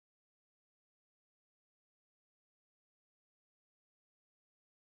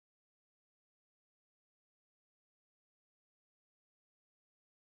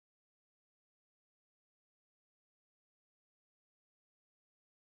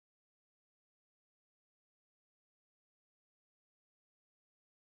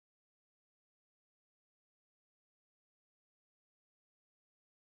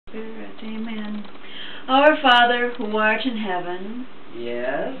Amen. Our Father, who art in heaven.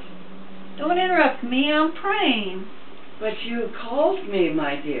 Yes? Don't interrupt me, I'm praying. But you called me,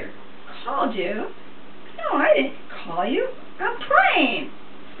 my dear. Called you? No, I didn't call you. I'm praying.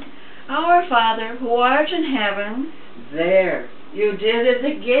 Our Father, who art in heaven. There, you did it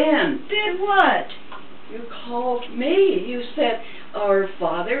again. Did what? You called me. You said, Our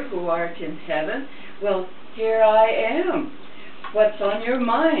Father, who art in heaven. Well, here I am. What's on your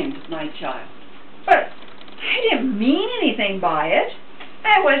mind, my child? But I didn't mean anything by it.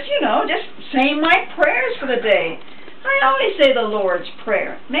 I was, just saying my prayers for the day. I always say the Lord's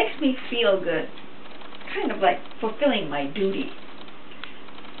Prayer. It makes me feel good. Kind of like fulfilling my duty.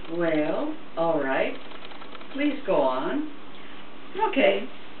 Well, all right. Please go on. Okay.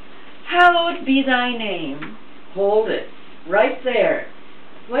 Hallowed be thy name. Hold it. Right there.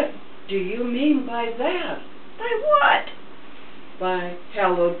 What do you mean by that? By what? By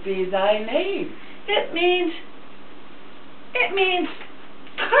hallowed be thy name. It means,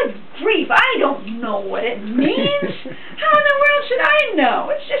 good grief, I don't know what it means. How in the world should I know?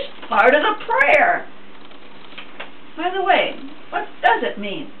 It's just part of the prayer. By the way, what does it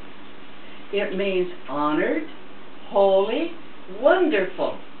mean? It means honored, holy,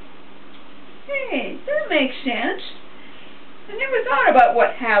 wonderful. Hey, that makes sense. I never thought about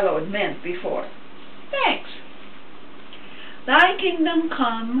what hallowed meant before. Thanks. Thy kingdom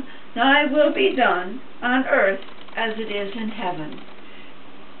come, thy will be done, on earth as it is in heaven.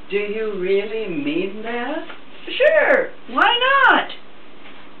 Do you really mean that? Sure, why not?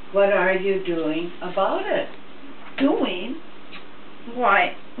 What are you doing about it? Doing?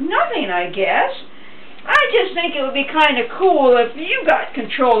 Why, nothing, I guess. I just think it would be kind of cool if you got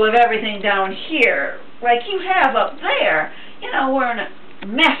control of everything down here, like you have up there. We're in a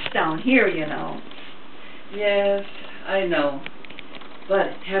mess down here, Yes, I know. But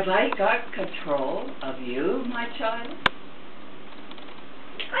have I got control of you, my child?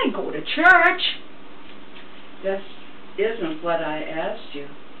 I go to church. That isn't what I asked you.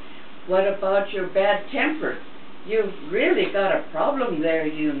 What about your bad temper? You've really got a problem there,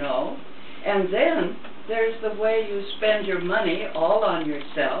 And then there's the way you spend your money all on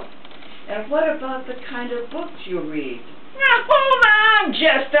yourself. And what about the kind of books you read? Now, hold on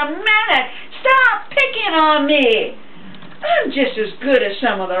just a minute. Stop picking on me. I'm just as good as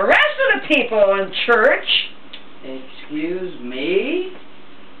some of the rest of the people in church. Excuse me?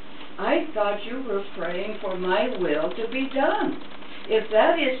 I thought you were praying for my will to be done. If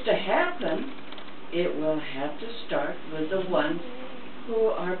that is to happen, it will have to start with the ones who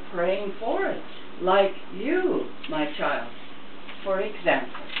are praying for it, like you, my child, for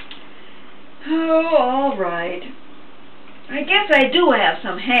example. Oh, all right. I guess I do have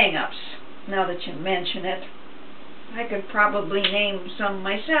some hang-ups, now that you mention it. I could probably name some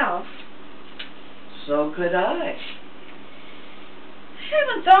myself. So could I. I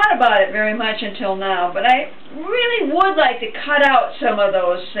haven't thought about it very much until now, but I really would like to cut out some of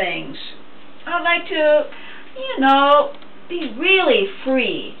those things. I'd like to, be really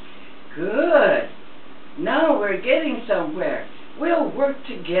free. Good. Now we're getting somewhere. We'll work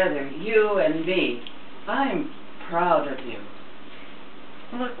together, you and me. I'm proud of you.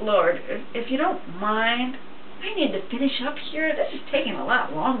 Look, Lord, if you don't mind, I need to finish up here. This is taking a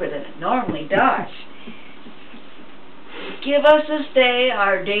lot longer than it normally does. Give us this day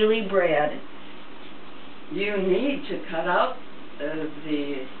our daily bread. You need to cut out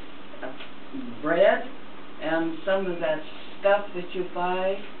the bread and some of that stuff that you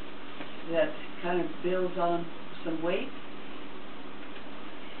buy that kind of builds on some weight.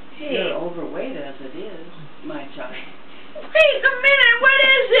 Hey. You're overweight as it is, my child. Wait a minute, what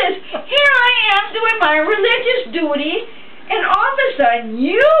is this? Here I am doing my religious duty, and all of a sudden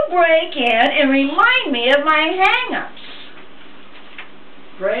you break in and remind me of my hang-ups.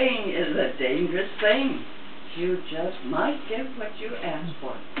 Praying is a dangerous thing. You just might get what you asked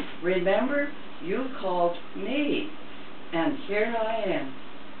for. Remember, you called me, and here I am.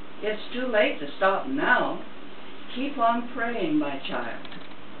 It's too late to stop now. Keep on praying, my child.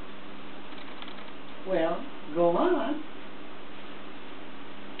 Well, go on.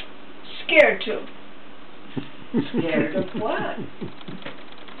 Scared to. Scared of what?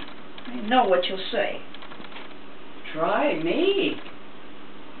 I know what you'll say. Try me.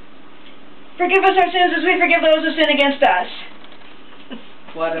 Forgive us our sins as we forgive those who sin against us.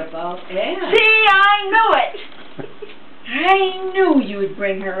 What about Anne? See, I knew it. I knew you would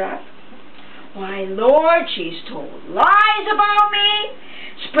bring her up. Why, Lord, she's told lies about me,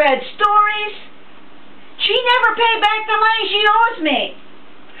 spread stories. She never paid back the money she owes me.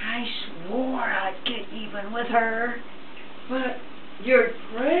 I swore I'd get even with her. But your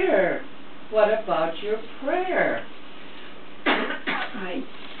prayer. what about your prayer? I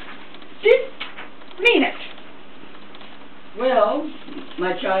didn't mean it. Well,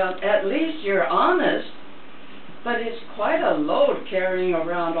 my child, at least you're honest. But it's quite a load carrying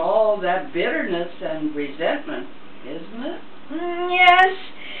around all that bitterness and resentment, isn't it? Yes,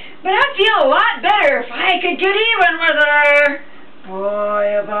 but I'd feel a lot better if I could get even with her. Boy,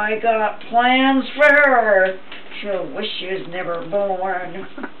 have I got plans for her. She'll wish she was never born.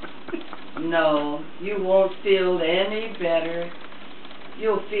 No, you won't feel any better.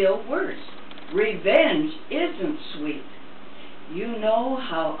 You'll feel worse. Revenge isn't sweet. You know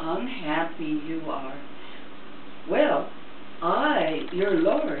how unhappy you are. Well, I, your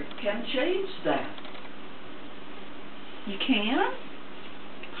Lord, can change that. You can?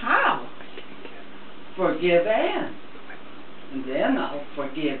 How? Forgive Anne, and then I'll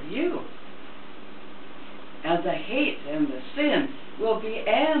forgive you. And the hate and the sin will be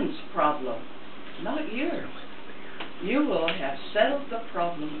Anne's problem, not yours. You will have settled the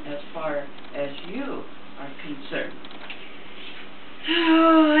problem as far as you are concerned.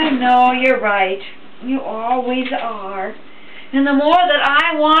 Oh, I know, you're right. You always are. And the more that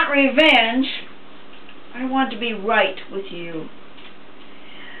I want revenge, I want to be right with you.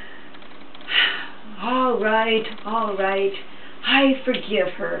 All right, all right. I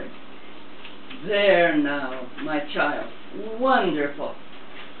forgive her. There now, my child. Wonderful.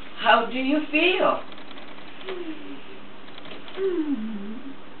 How do you feel?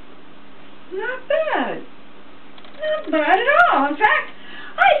 Not bad. Not bad at all. In fact,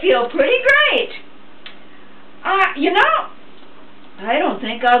 I feel pretty great. You know, I don't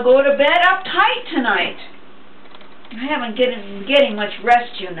think I'll go to bed uptight tonight. I haven't getting much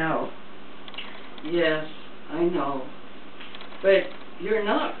rest, you know. Yes, I know. But you're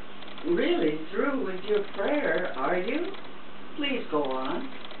not really through with your prayer, are you? Please go on.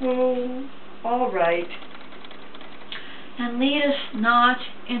 Oh, all right. And lead us not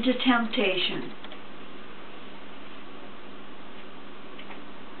into temptation.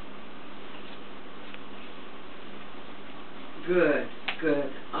 Good,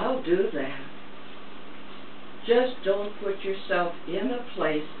 good. I'll do that. Just don't put yourself in a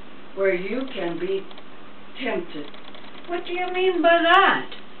place where you can be tempted. What do you mean by that?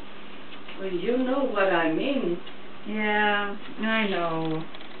 Well, you know what I mean. Yeah, I know.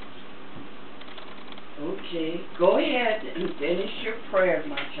 Okay, go ahead and finish your prayer,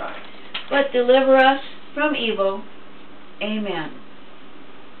 my child. But deliver us from evil. Amen.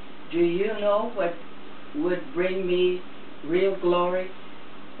 Do you know what would bring me real glory?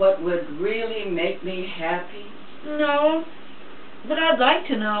 What would really make me happy? No, but I'd like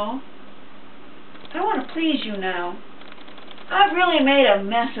to know. I want to please you now. I've really made a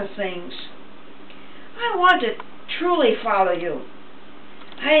mess of things. I want to truly follow you.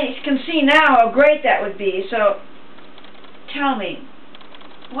 I can see now how great that would be, so tell me,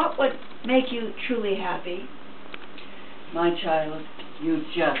 what would make you truly happy? My child, you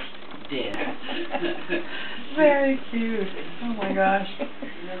just did. Very cute. Oh my gosh.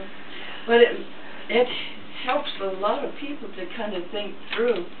 But it helps a lot of people to kind of think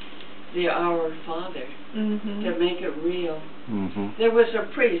through the Our Father, to make it real. There was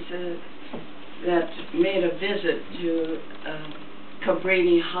a priest that made a visit to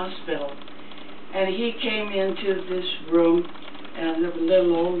Cabrini Hospital, and he came into this room, and the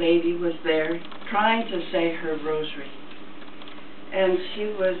little old lady was there trying to say her rosary. And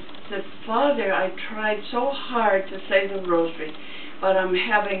she said, Father, I tried so hard to say the rosary, but I'm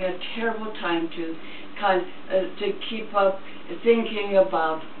having a terrible time to keep up thinking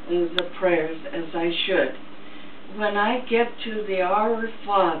about the prayers as I should. When I get to the Our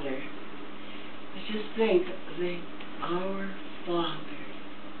Father, I just think the Our Father.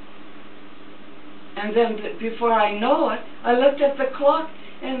 And then before I know it, I looked at the clock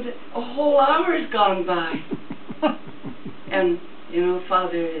and a whole hour's gone by. And, you know,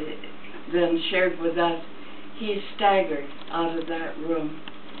 Father then shared with us, he staggered out of that room.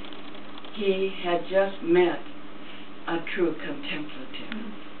 He had just met a true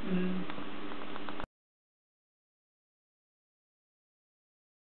contemplative.